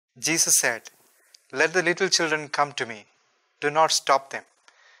Jesus said, "Let the little children come to me. Do not stop them,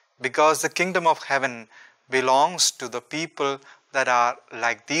 because the kingdom of heaven belongs to the people that are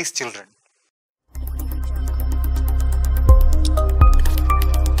like these children."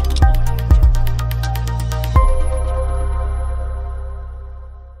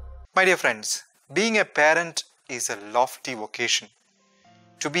 My dear friends, being a parent is a lofty vocation.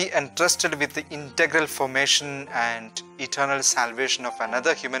 To be entrusted with the integral formation and eternal salvation of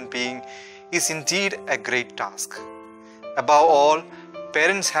another human being is indeed a great task. Above all,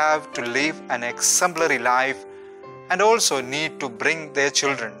 parents have to live an exemplary life and also need to bring their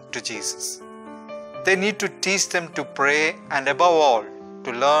children to Jesus. They need to teach them to pray and above all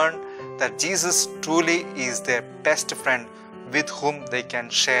to learn that Jesus truly is their best friend with whom they can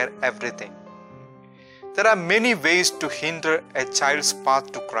share everything. There are many ways to hinder a child's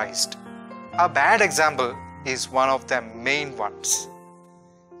path to Christ. A bad example is one of the main ones.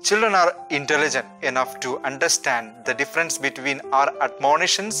 Children are intelligent enough to understand the difference between our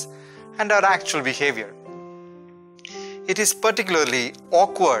admonitions and our actual behavior. It is particularly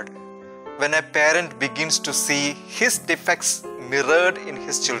awkward when a parent begins to see his defects mirrored in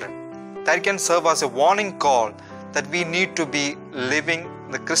his children. That can serve as a warning call that we need to be living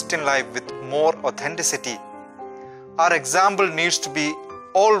the Christian life with more authenticity. Our example needs to be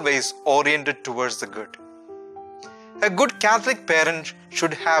always oriented towards the good. A good Catholic parent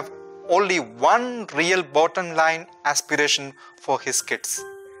should have only one real bottom line aspiration for his kids.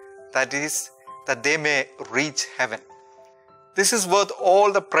 That is, that they may reach heaven. This is worth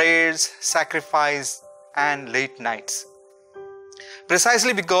all the prayers, sacrifice, and late nights.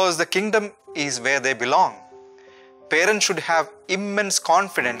 Precisely because the kingdom is where they belong. Parents should have immense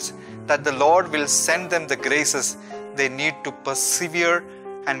confidence that the Lord will send them the graces they need to persevere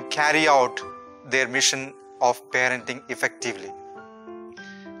and carry out their mission of parenting effectively.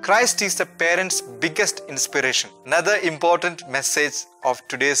 Christ is the parent's biggest inspiration. Another important message of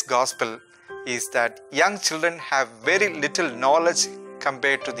today's gospel is that young children have very little knowledge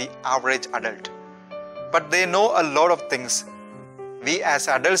compared to the average adult. But they know a lot of things we as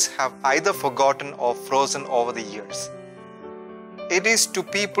adults have either forgotten or frozen over the years. It is to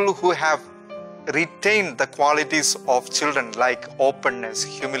people who have retained the qualities of children like openness,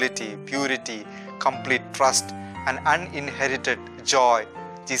 humility, purity, complete trust, and uninherited joy,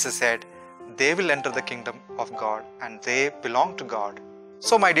 Jesus said, they will enter the kingdom of God and they belong to God.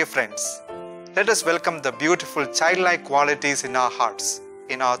 So my dear friends, let us welcome the beautiful childlike qualities in our hearts,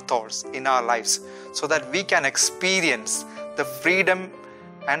 in our thoughts, in our lives, so that we can experience the freedom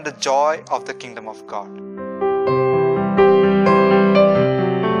and the joy of the kingdom of God.